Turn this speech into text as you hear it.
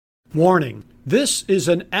Warning, this is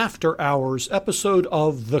an after-hours episode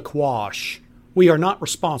of The Quash. We are not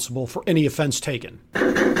responsible for any offense taken.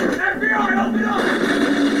 FBI, open up!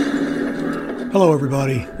 Hello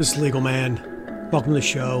everybody, this is Legal Man. Welcome to the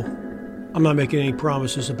show. I'm not making any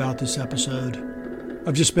promises about this episode.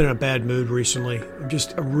 I've just been in a bad mood recently.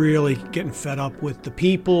 I'm really getting fed up with the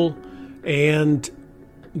people and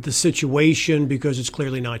the situation because it's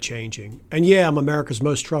clearly not changing. And yeah, I'm America's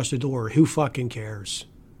most trusted lawyer. Who fucking cares?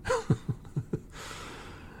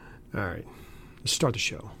 All right, let's start the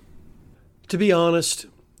show. To be honest,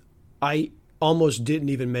 I almost didn't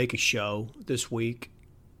even make a show this week.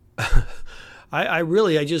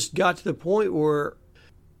 I just got to the point where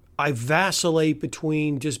I vacillate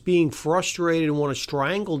between just being frustrated and want to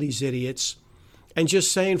strangle these idiots and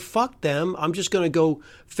just saying, fuck them. I'm just going to go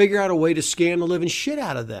figure out a way to scam the living shit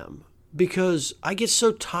out of them because I get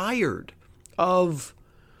so tired of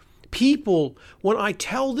people when I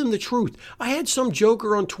tell them the truth. I had some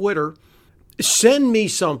joker on Twitter send me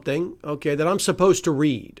something, okay, that I'm supposed to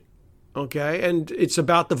read, okay, and it's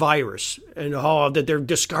about the virus and that they're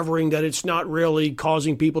discovering that it's not really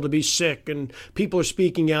causing people to be sick and people are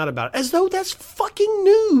speaking out about it, as though that's fucking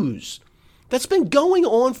news. That's been going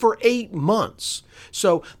on for 8 months.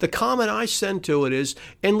 So the comment I send to it is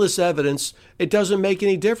endless evidence. It doesn't make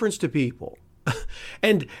any difference to people.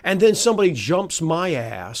 And then somebody jumps my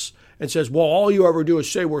ass and says, well, all you ever do is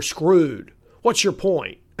say we're screwed. What's your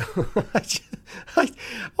point? It's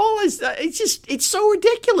so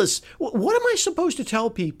ridiculous. What am I supposed to tell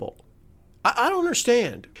people? I don't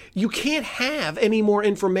understand. You can't have any more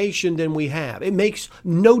information than we have. It makes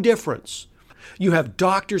no difference. You have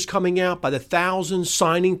doctors coming out by the thousands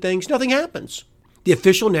signing things. Nothing happens. The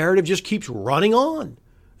official narrative just keeps running on.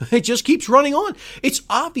 It just keeps running on. It's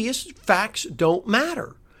obvious facts don't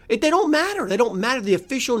matter. They don't matter. They don't matter. The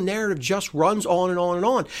official narrative just runs on and on and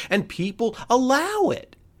on, and people allow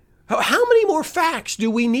it. How many more facts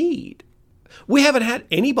do we need? We haven't had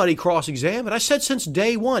anybody cross-examine. I said since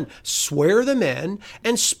day one, swear them in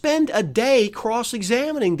and spend a day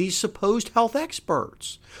cross-examining these supposed health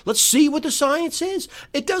experts. Let's see what the science is.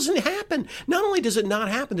 It doesn't happen. Not only does it not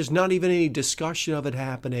happen, there's not even any discussion of it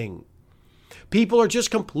happening. People are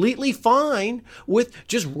just completely fine with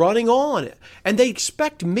just running on. And they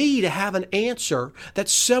expect me to have an answer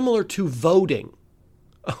that's similar to voting.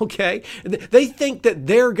 Okay? They think that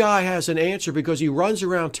their guy has an answer because he runs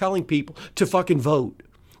around telling people to fucking vote.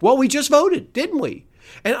 Well, we just voted, didn't we?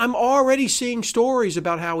 And I'm already seeing stories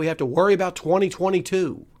about how we have to worry about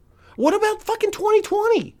 2022. What about fucking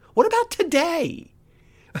 2020? What about today?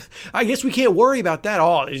 I guess we can't worry about that.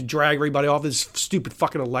 Oh, just drag everybody off this stupid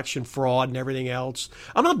fucking election fraud and everything else.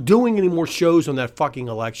 I'm not doing any more shows on that fucking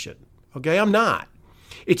election. Okay, I'm not.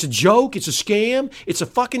 It's a joke. It's a scam. It's a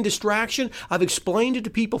fucking distraction. I've explained it to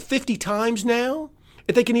people 50 times now.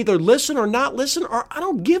 If they can either listen or not listen, or I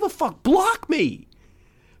don't give a fuck. Block me.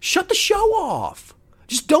 Shut the show off.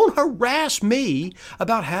 Just don't harass me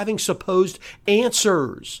about having supposed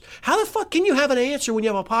answers. How the fuck can you have an answer when you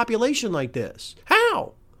have a population like this?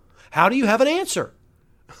 How? How do you have an answer?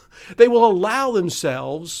 They will allow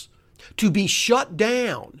themselves to be shut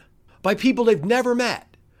down by people they've never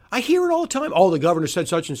met. I hear it all the time. Oh, the governor said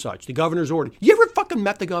such and such. The governor's order. You ever fucking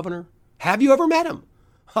met the governor? Have you ever met him?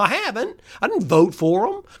 I haven't. I didn't vote for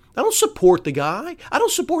him. I don't support the guy. I don't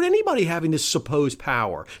support anybody having this supposed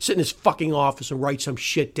power. Sit in his fucking office and write some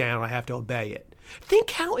shit down. I have to obey it.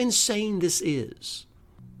 Think how insane this is.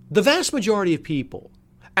 The vast majority of people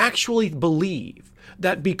actually believe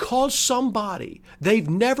that because somebody they've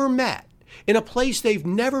never met in a place they've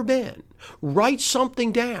never been writes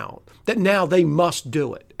something down, that now they must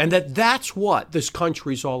do it. And that's what this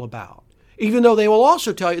country's all about. Even though they will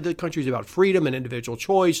also tell you the country's about freedom and individual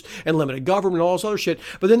choice and limited government and all this other shit.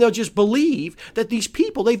 But then they'll just believe that these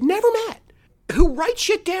people they've never met, who write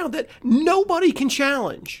shit down that nobody can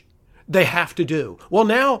challenge, they have to do. Well,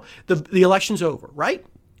 now the election's over, right?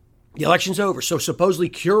 The election's over. So supposedly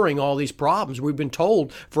curing all these problems we've been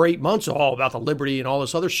told for 8 months all about the liberty and all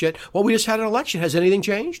this other shit. Well, we just had an election. Has anything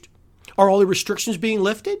changed? Are all the restrictions being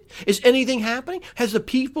lifted? Is anything happening? Has the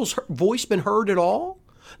people's voice been heard at all?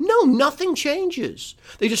 No, nothing changes.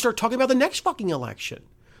 They just start talking about the next fucking election.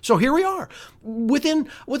 So here we are. Within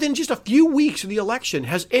just a few weeks of the election,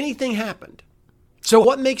 has anything happened? So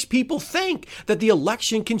what makes people think that the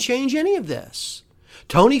election can change any of this?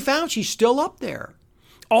 Tony Fauci's still up there.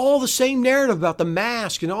 All the same narrative about the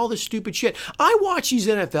mask and all this stupid shit. I watch these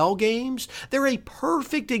NFL games. They're a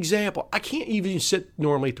perfect example. I can't even sit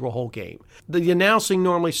normally through a whole game. The announcing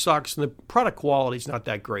normally sucks and the product quality is not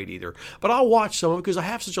that great either. But I'll watch some of it because I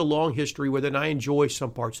have such a long history with it and I enjoy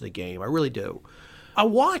some parts of the game. I really do. I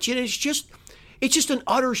watch it. It's just an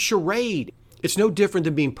utter charade. It's no different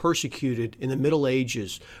than being persecuted in the Middle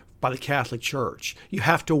Ages by the Catholic Church. You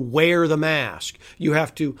have to wear the mask. You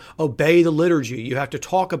have to obey the liturgy. You have to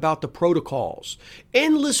talk about the protocols.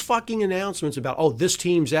 Endless fucking announcements about, oh, this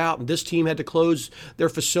team's out and this team had to close their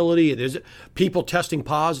facility. There's people testing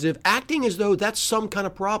positive, acting as though that's some kind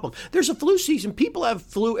of problem. There's a flu season. People have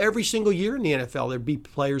flu every single year in the NFL. There'd be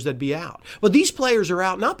players that'd be out. But these players are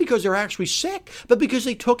out not because they're actually sick, but because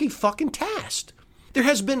they took a fucking test. There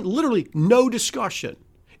has been literally no discussion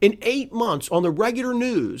in 8 months on the regular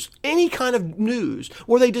news, any kind of news,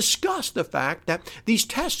 where they discuss the fact that these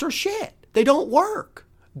tests are shit. They don't work.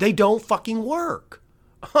 They don't fucking work.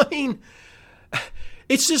 I mean,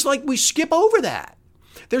 it's just like we skip over that.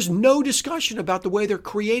 There's no discussion about the way they're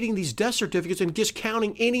creating these death certificates and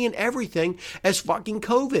discounting any and everything as fucking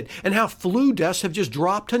COVID, and how flu deaths have just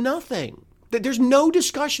dropped to nothing. There's no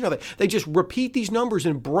discussion of it. They just repeat these numbers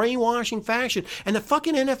in brainwashing fashion. And the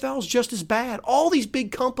fucking NFL is just as bad. All these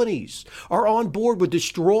big companies are on board with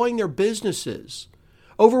destroying their businesses.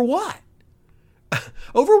 Over what?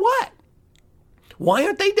 Over what? Why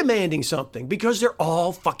aren't they demanding something? Because they're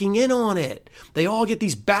all fucking in on it. They all get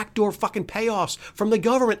these backdoor fucking payoffs from the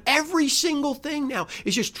government. Every single thing now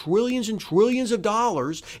is just trillions and trillions of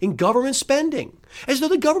dollars in government spending. As though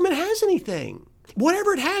the government has anything.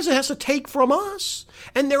 Whatever it has to take from us.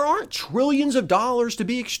 And there aren't trillions of dollars to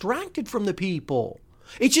be extracted from the people.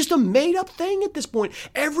 It's just a made-up thing at this point.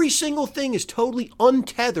 Every single thing is totally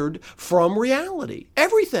untethered from reality.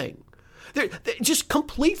 Everything. They're just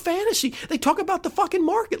complete fantasy. They talk about the fucking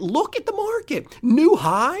market. Look at the market. New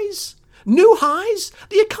highs? New highs?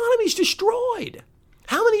 The economy's destroyed.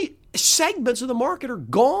 How many segments of the market are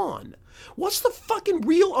gone? What's the fucking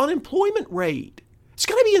real unemployment rate? It's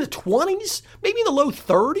got to be in the 20s, maybe in the low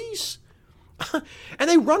 30s. And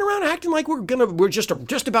they run around acting like we're just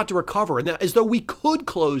about to recover, and as though we could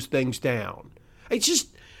close things down. It's just,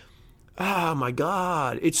 oh my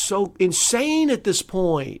God, it's so insane at this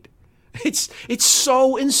point. It's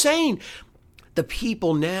so insane. The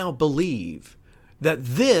people now believe that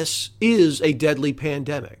this is a deadly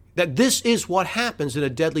pandemic. That this is what happens in a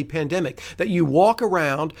deadly pandemic. That you walk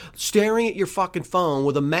around staring at your fucking phone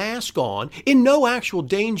with a mask on, in no actual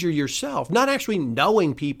danger yourself, not actually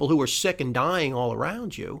knowing people who are sick and dying all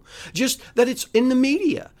around you, just that it's in the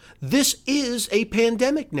media. This is a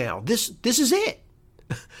pandemic now. This is it.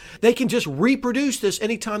 They can just reproduce this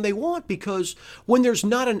anytime they want, because when there's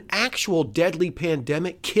not an actual deadly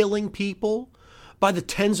pandemic killing people by the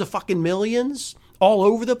tens of fucking millions all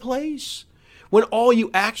over the place, when all you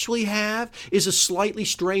actually have is a slightly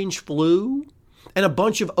strange flu and a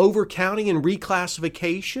bunch of overcounting and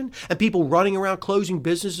reclassification and people running around closing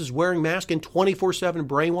businesses, wearing masks and 24/7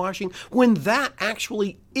 brainwashing, when that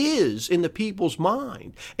actually is, in the people's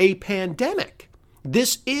mind, a pandemic.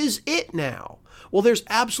 This is it now. Well, there's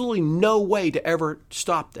absolutely no way to ever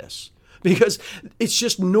stop this, because it's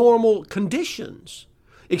just normal conditions.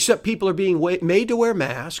 Except people are being made to wear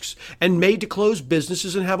masks and made to close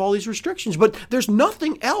businesses and have all these restrictions. But there's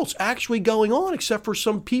nothing else actually going on except for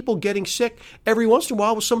some people getting sick every once in a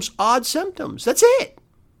while with some odd symptoms. That's it.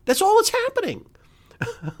 That's all that's happening.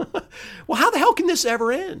 Well, how the hell can this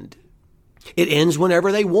ever end? It ends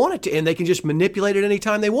whenever they want it to end. They can just manipulate it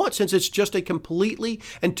anytime they want, since it's just a completely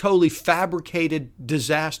and totally fabricated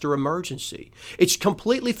disaster emergency. It's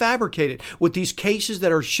completely fabricated with these cases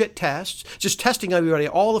that are shit tests, just testing everybody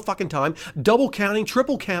all the fucking time, double counting,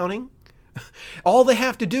 triple counting. All they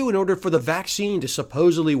have to do in order for the vaccine to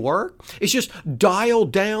supposedly work is just dial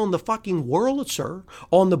down the fucking Wurlitzer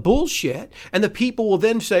on the bullshit, and the people will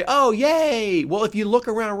then say, oh, yay. Well, if you look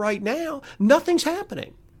around right now, nothing's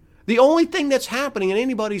happening. The only thing that's happening in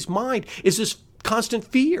anybody's mind is this constant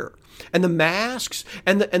fear and the masks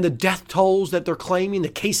and the death tolls that they're claiming, the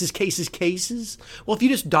cases. Well, if you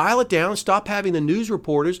just dial it down and stop having the news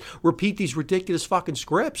reporters repeat these ridiculous fucking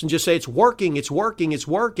scripts and just say it's working,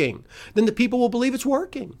 then the people will believe it's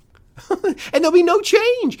working. And there'll be no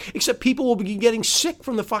change, except people will be getting sick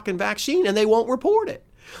from the fucking vaccine and they won't report it.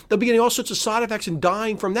 They'll be getting all sorts of side effects and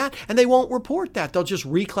dying from that, and they won't report that. They'll just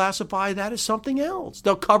reclassify that as something else.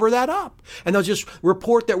 They'll cover that up, and they'll just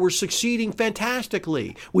report that we're succeeding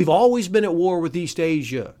fantastically. We've always been at war with East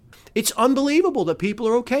Asia. It's unbelievable that people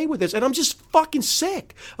are okay with this, and I'm just fucking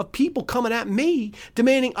sick of people coming at me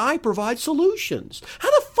demanding I provide solutions.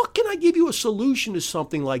 How the fuck can I give you a solution to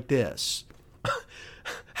something like this?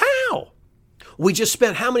 How? We just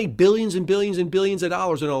spent how many billions and billions and billions of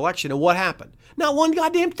dollars in an election, and what happened? Not one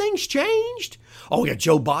goddamn thing's changed. Oh, we got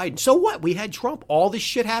Joe Biden. So what? We had Trump. All this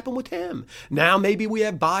shit happened with him. Now maybe we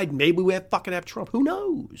have Biden. Maybe we have Trump. Who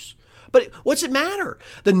knows? But what's it matter?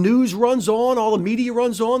 The news runs on, all the media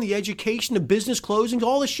runs on, the education, the business closings,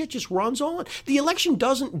 all this shit just runs on. The election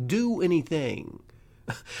doesn't do anything.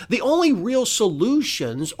 The only real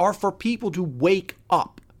solutions are for people to wake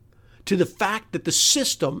up to the fact that the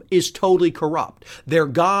system is totally corrupt. Their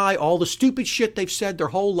guy, all the stupid shit they've said their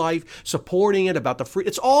whole life, supporting it about the free,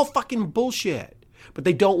 it's all fucking bullshit. But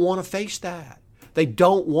they don't want to face that. They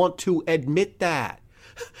don't want to admit that.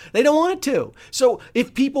 They don't want it to. So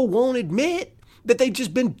if people won't admit that they've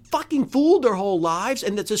just been fucking fooled their whole lives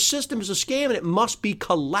and that the system is a scam and it must be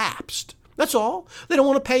collapsed. That's all. They don't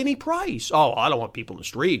want to pay any price. Oh, I don't want people in the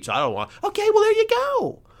streets. I don't want. Okay, well, there you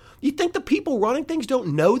go. You think the people running things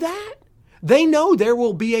don't know that? They know there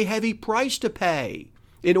will be a heavy price to pay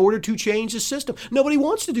in order to change the system. Nobody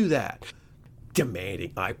wants to do that.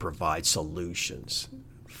 Demanding I provide solutions.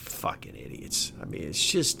 Fucking idiots. I mean, it's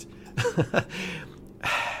just...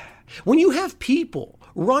 When you have people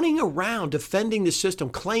running around defending the system,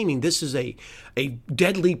 claiming this is a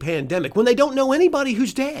deadly pandemic, when they don't know anybody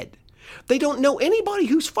who's dead. They don't know anybody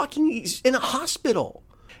who's fucking in a hospital.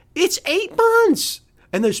 It's 8 months.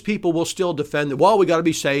 And those people will still defend it. Well, we got to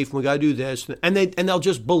be safe and we got to do this. And they'll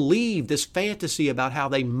just believe this fantasy about how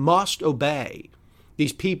they must obey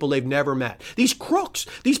these people they've never met. These crooks,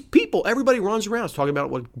 these people, everybody runs around talking about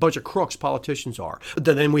what a bunch of crooks politicians are.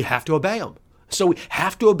 Then we have to obey them. So we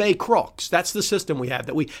have to obey crooks. That's the system we have,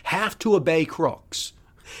 that we have to obey crooks.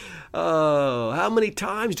 Oh, how many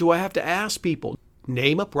times do I have to ask people,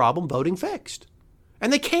 name a problem voting fixed?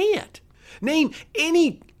 And they can't. Name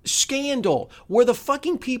any scandal where the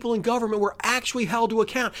fucking people in government were actually held to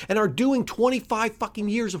account and are doing 25 fucking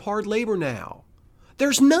years of hard labor now.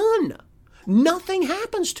 There's none. Nothing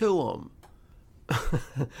happens to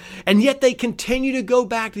them. And yet they continue to go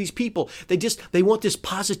back to these people. They want this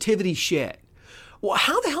positivity shit. Well,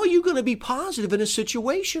 how the hell are you going to be positive in a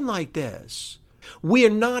situation like this? We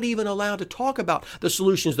are not even allowed to talk about the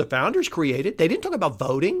solutions the founders created. They didn't talk about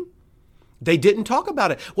voting. They didn't talk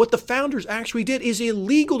about it. What the founders actually did is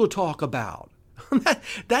illegal to talk about.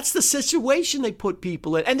 That's the situation they put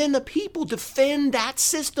people in. And then the people defend that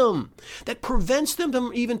system that prevents them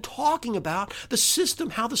from even talking about the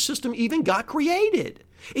system, how the system even got created.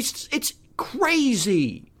 It's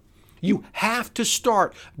crazy. You have to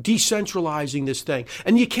start decentralizing this thing.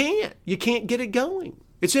 And you can't. You can't get it going.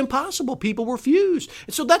 It's impossible. People refuse.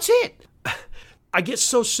 And so that's it. I get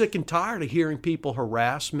so sick and tired of hearing people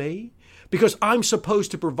harass me because I'm supposed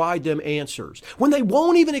to provide them answers when they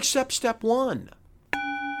won't even accept step one.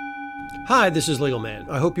 Hi, this is Legal Man.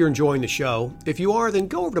 I hope you're enjoying the show. If you are, then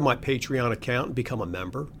go over to my Patreon account and become a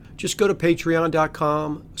member. Just go to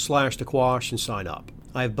patreon.com/thequash and sign up.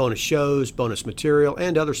 I have bonus shows, bonus material,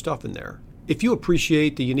 and other stuff in there. If you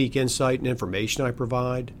appreciate the unique insight and information I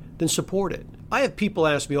provide, then support it. I have people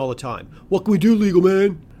ask me all the time, what can we do, Legal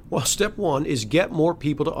Man? Well, step one is get more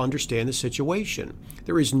people to understand the situation.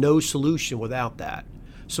 There is no solution without that.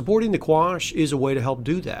 Supporting the Quash is a way to help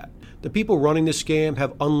do that. The people running this scam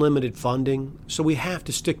have unlimited funding, so we have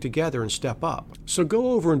to stick together and step up. So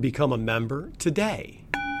go over and become a member today.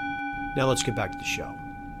 Now let's get back to the show.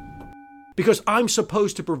 Because I'm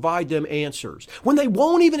supposed to provide them answers when they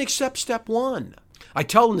won't even accept step one. I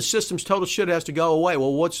tell them the system's total shit has to go away.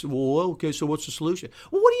 Okay, so what's the solution?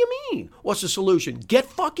 Well, what do you mean? What's the solution? Get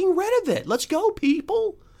fucking rid of it. Let's go,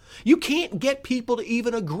 people. You can't get people to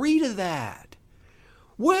even agree to that.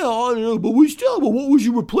 Well, I don't know, but what would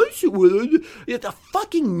you replace it with? It's a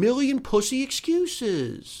fucking million pussy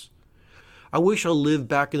excuses. I wish I lived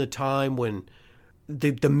back in the time when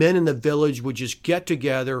the men in the village would just get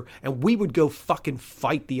together and we would go fucking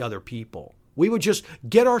fight the other people. We would just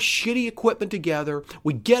get our shitty equipment together.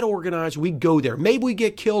 We'd get organized. We'd go there. Maybe we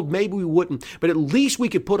get killed. Maybe we wouldn't. But at least we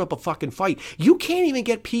could put up a fucking fight. You can't even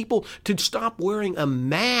get people to stop wearing a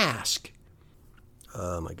mask.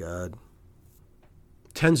 Oh, my God.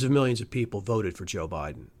 Tens of millions of people voted for Joe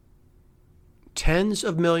Biden. Tens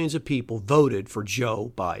of millions of people voted for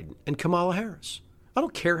Joe Biden and Kamala Harris. I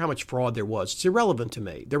don't care how much fraud there was. It's irrelevant to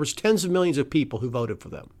me. There was tens of millions of people who voted for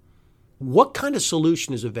them. What kind of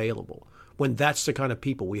solution is available when that's the kind of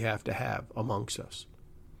people we have to have amongst us?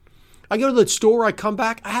 I go to the store, I come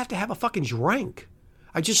back, I have to have a fucking drink.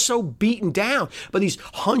 I'm just so beaten down by these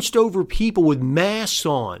hunched over people with masks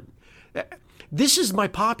on. This is my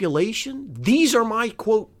population. These are my,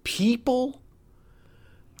 quote, people.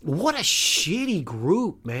 What a shitty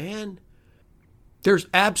group, man. There's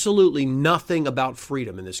absolutely nothing about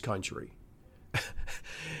freedom in this country.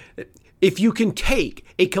 If you can take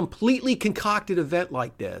a completely concocted event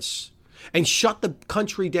like this and shut the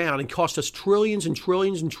country down and cost us trillions and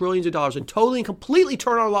trillions and trillions of dollars and totally and completely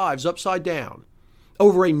turn our lives upside down,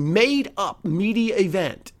 over a made-up media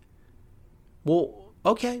event. Well,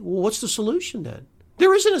 okay, well, what's the solution then?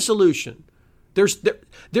 There isn't a solution.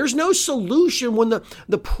 There's no solution when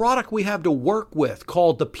the product we have to work with,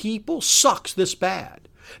 called the people, sucks this bad.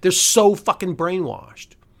 They're so fucking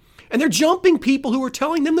brainwashed. And they're jumping people who are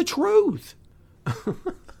telling them the truth.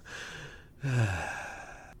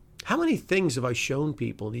 How many things have I shown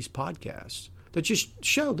people in these podcasts that just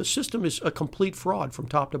show the system is a complete fraud from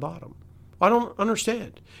top to bottom? I don't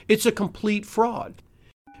understand. It's a complete fraud.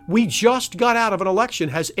 We just got out of an election.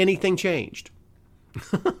 Has anything changed?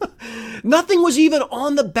 Nothing was even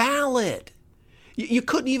on the ballot. You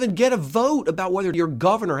couldn't even get a vote about whether your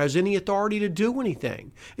governor has any authority to do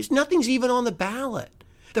anything. Nothing's even on the ballot.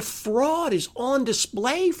 The fraud is on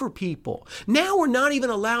display for people. Now we're not even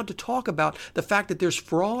allowed to talk about the fact that there's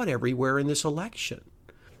fraud everywhere in this election.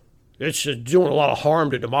 It's doing a lot of harm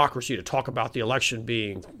to democracy to talk about the election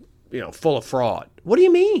being, full of fraud. What do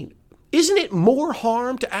you mean? Isn't it more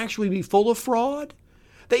harm to actually be full of fraud?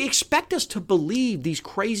 They expect us to believe these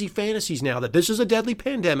crazy fantasies now that this is a deadly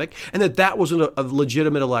pandemic and that wasn't a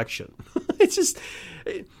legitimate election. It's just,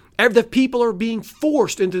 the people are being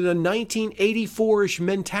forced into the 1984-ish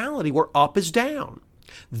mentality where up is down.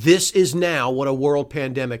 This is now what a world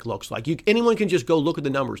pandemic looks like. Anyone can just go look at the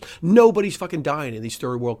numbers. Nobody's fucking dying in these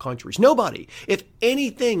third world countries. Nobody. If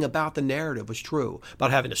anything about the narrative was true,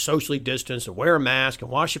 about having to socially distance and wear a mask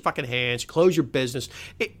and wash your fucking hands, close your business,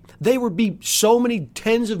 there would be so many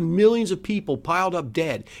tens of millions of people piled up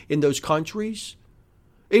dead in those countries.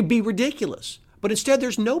 It'd be ridiculous. But instead,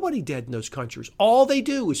 there's nobody dead in those countries. All they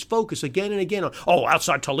do is focus again and again on,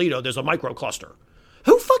 outside Toledo, there's a microcluster.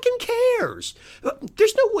 Who fucking cares?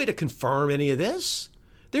 There's no way to confirm any of this.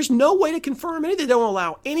 There's no way to confirm anything. They don't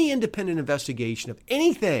allow any independent investigation of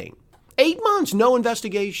anything. 8 months, no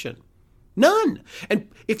investigation. None. And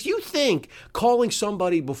if you think calling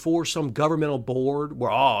somebody before some governmental board where,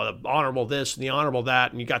 the honorable this and the honorable that,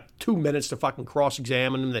 and you got 2 minutes to fucking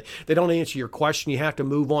cross-examine them, they don't answer your question, you have to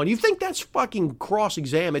move on. You think that's fucking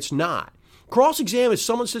cross-exam? It's not. Cross-exam is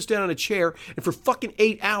someone sits down in a chair and for fucking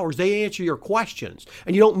 8 hours they answer your questions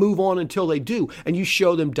and you don't move on until they do, and you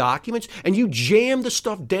show them documents and you jam the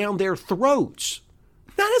stuff down their throats.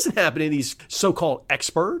 That doesn't happen to these so-called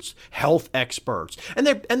experts, health experts, and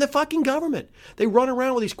the fucking government. They run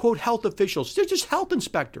around with these quote health officials. They're just health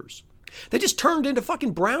inspectors. They just turned into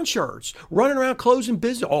fucking brown shirts, running around closing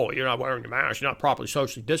business. Oh, you're not wearing the mask. You're not properly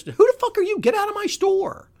socially distant. Who the fuck are you? Get out of my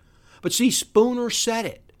store. But see, Spooner said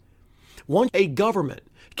it. Once a government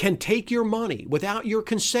can take your money without your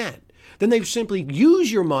consent, then they simply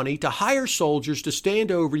use your money to hire soldiers to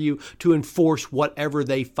stand over you to enforce whatever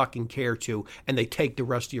they fucking care to, and they take the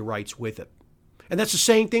rest of your rights with it. And that's the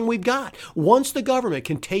same thing we've got. Once the government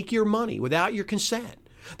can take your money without your consent,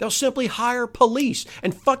 they'll simply hire police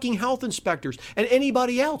and fucking health inspectors and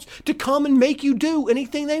anybody else to come and make you do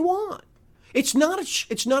anything they want. It's not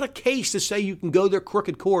a case to say you can go their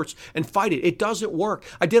crooked courts and fight it. It doesn't work.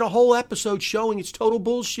 I did a whole episode showing it's total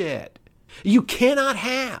bullshit. You cannot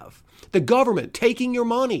have the government taking your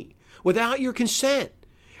money without your consent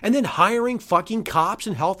and then hiring fucking cops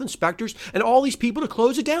and health inspectors and all these people to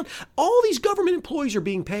close it down. All these government employees are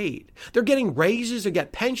being paid. They're getting raises, they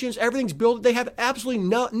get pensions, everything's built. They have absolutely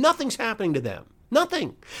nothing's happening to them.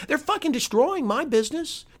 Nothing. They're fucking destroying my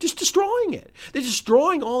business. Just destroying it. They're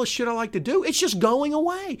destroying all the shit I like to do. It's just going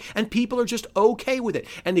away. And people are just okay with it.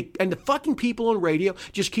 And the fucking people on radio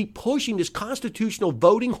just keep pushing this constitutional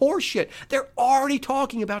voting horse shit. They're already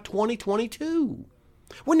talking about 2022.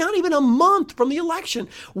 We're not even a month from the election.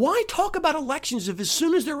 Why talk about elections if as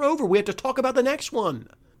soon as they're over, we have to talk about the next one?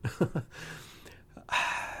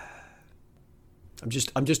 I'm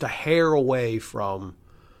just a hair away from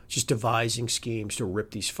just devising schemes to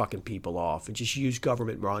rip these fucking people off and just use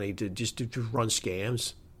government money to run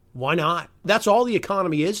scams. Why not? That's all the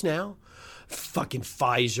economy is now. Fucking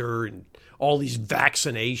Pfizer and all these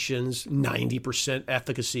vaccinations, 90%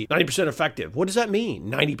 efficacy, 90% effective. What does that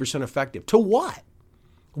mean? 90% effective. To what?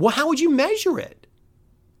 Well, how would you measure it?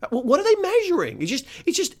 What are they measuring?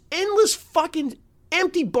 It's just endless fucking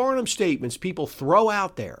empty Barnum statements people throw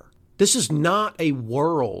out there. This is not a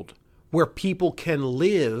world where people can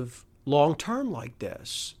live long-term like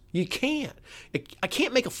this. You can't. I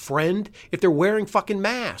can't make a friend if they're wearing fucking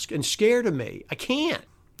masks and scared of me. I can't.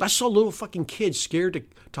 I saw little fucking kids scared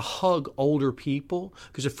to hug older people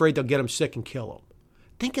because afraid they'll get them sick and kill them.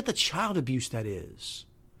 Think of the child abuse that is.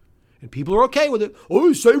 And people are okay with it.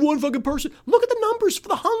 Oh, save one fucking person. Look at the numbers for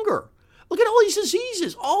the hunger. Look at all these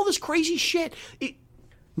diseases, all this crazy shit.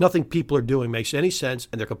 Nothing people are doing makes any sense,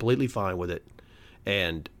 and they're completely fine with it.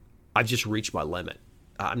 And I've just reached my limit.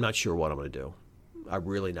 I'm not sure what I'm going to do. I'm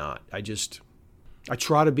really not. I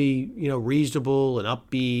try to be, reasonable and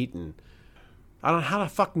upbeat, and I don't know how to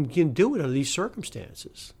fucking do it under these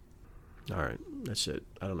circumstances. All right, that's it.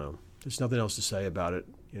 I don't know. There's nothing else to say about it,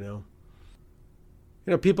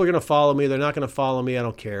 people are going to follow me. They're not going to follow me. I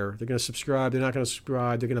don't care. They're going to subscribe. They're not going to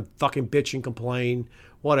subscribe. They're going to fucking bitch and complain.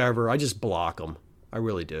 Whatever. I just block them. I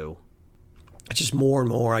really do. It's just more and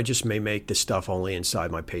more. I just may make this stuff only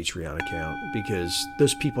inside my Patreon account because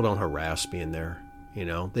those people don't harass me in there.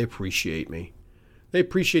 They appreciate me. They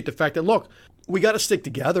appreciate the fact that, look, we got to stick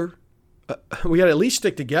together. We got to at least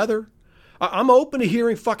stick together. I'm open to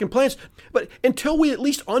hearing fucking plans, but until we at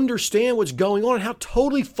least understand what's going on and how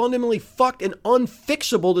totally fundamentally fucked and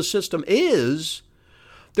unfixable the system is,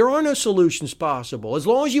 there are no solutions possible. As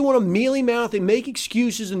long as you want to mealy mouth and make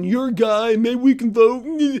excuses and your guy, maybe we can vote,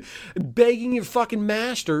 begging your fucking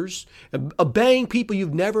masters, obeying people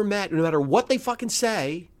you've never met, no matter what they fucking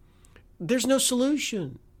say, there's no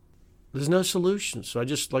solution. There's no solution. So I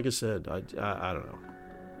just, like I said, I don't know.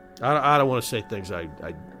 I don't want to say things I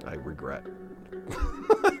regret.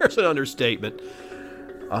 There's an understatement.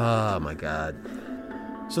 Oh, my God.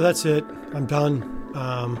 So that's it. I'm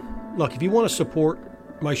done. Look, if you want to support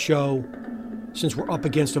my show, since we're up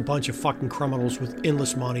against a bunch of fucking criminals with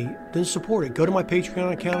endless money, then support it. Go to my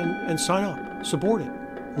Patreon account and sign up. Support it.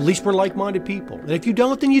 At least we're like-minded people. And if you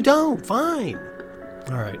don't, then you don't. Fine.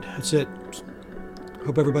 All right. That's it.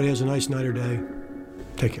 Hope everybody has a nice night or day.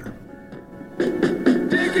 Take care.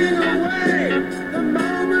 Taking away